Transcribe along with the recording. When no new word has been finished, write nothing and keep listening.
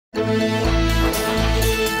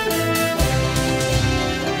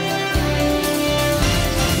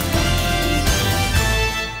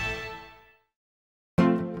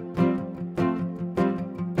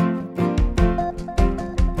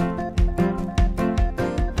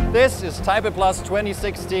This is Taipei Plas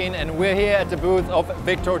 2016 and we're here at the booth of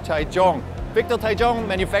Victor Taichung. Victor Taichung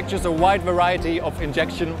manufactures a wide variety of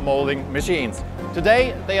injection molding machines.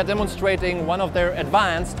 Today they are demonstrating one of their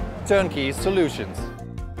advanced turnkey solutions.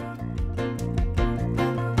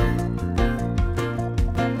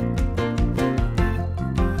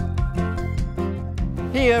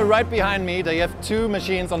 Here, right behind me, they have two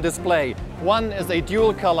machines on display. One is a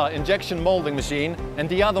dual color injection molding machine and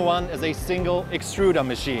the other one is a single extruder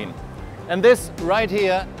machine. And this right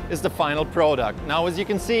here is the final product. Now, as you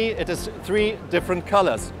can see, it is three different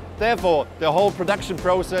colors. Therefore, the whole production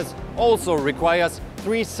process also requires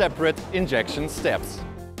three separate injection steps.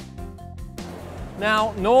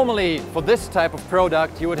 Now, normally for this type of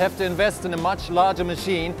product, you would have to invest in a much larger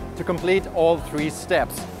machine to complete all three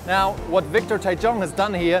steps. Now, what Victor Taichung has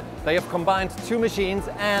done here, they have combined two machines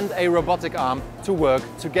and a robotic arm to work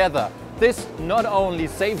together. This not only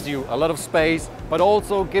saves you a lot of space, but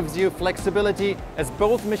also gives you flexibility, as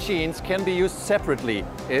both machines can be used separately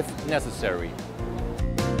if necessary.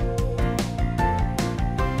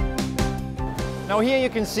 Now here you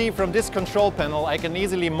can see from this control panel I can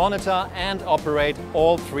easily monitor and operate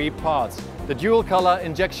all three parts. The dual color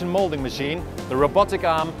injection molding machine, the robotic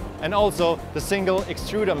arm and also the single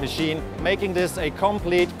extruder machine, making this a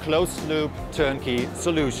complete closed loop turnkey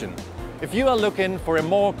solution. If you are looking for a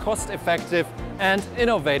more cost-effective and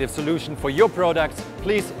innovative solution for your products,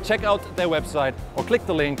 please check out their website or click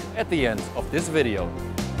the link at the end of this video.